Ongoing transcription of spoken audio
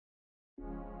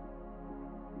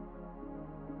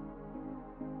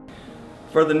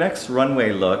For the next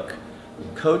runway look,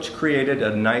 Coach created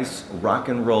a nice rock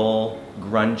and roll,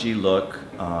 grungy look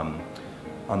on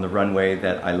the runway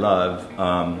that I love.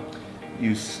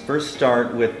 You first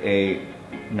start with a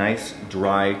nice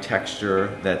dry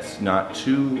texture that's not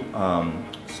too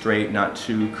straight, not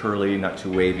too curly, not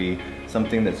too wavy.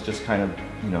 Something that's just kind of,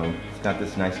 it's got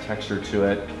this nice texture to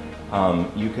it.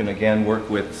 You can again work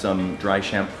with some dry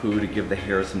shampoo to give the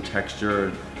hair some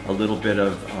texture, a little bit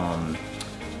of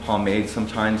pomade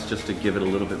sometimes just to give it a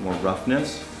little bit more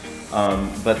roughness.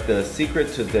 But the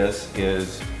secret to this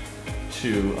is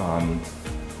to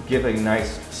give a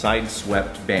nice side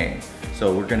swept bang.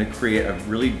 So we're going to create a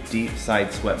really deep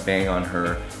side swept bang on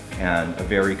her and a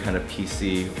very kind of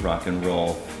PC rock and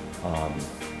roll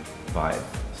vibe.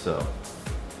 So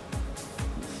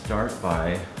start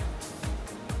by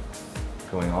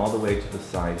going all the way to the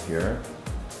side here,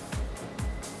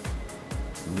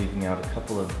 leaving out a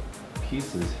couple of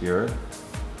pieces here,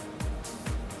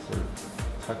 sort of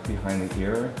tuck behind the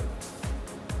ear,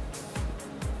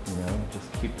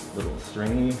 just keep it a little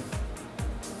stringy.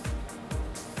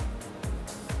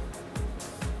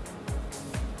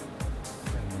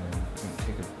 And then I'm going to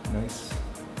take a nice,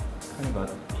 kind of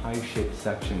a pie-shaped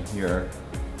section here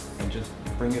and just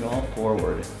bring it all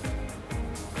forward.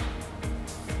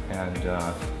 And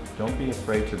don't be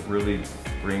afraid to really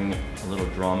bring a little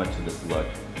drama to this look.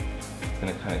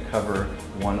 Going to kind of cover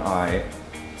one eye.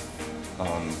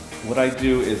 What I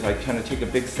do is I kind of take a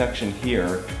big section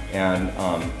here and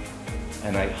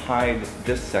I hide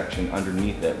this section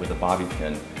underneath it with a bobby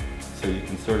pin, so you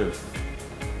can sort of,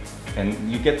 and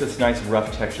you get this nice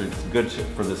rough texture. It's good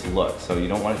for this look. So you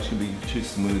don't want it to be too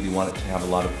smooth. You want it to have a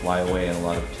lot of flyaway and a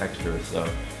lot of texture. So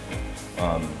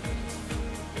what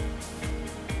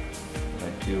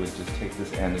I do is just take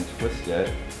this end and twist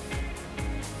it.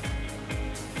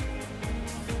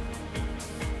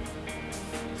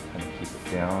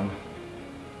 Down.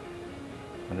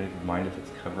 I don't even mind if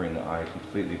it's covering the eye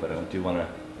completely, but I don't want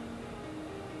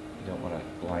to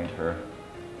blind her.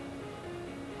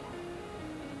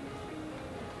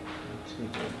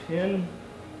 Take a pin.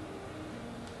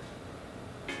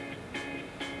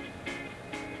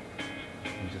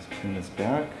 And just pin this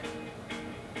back.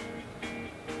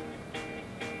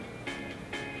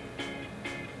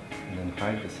 And then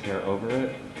hide this hair over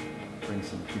it. Bring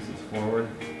some pieces forward.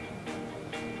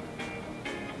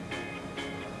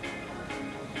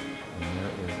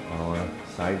 Our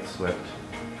side swept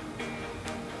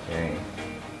bang.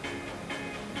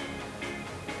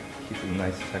 Keep a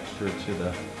nice texture to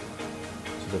the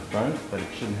front, but it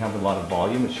shouldn't have a lot of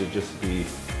volume. It should just be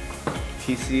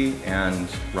PC and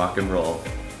rock and roll.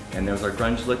 And there's our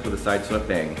grunge look with a side swept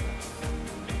bang.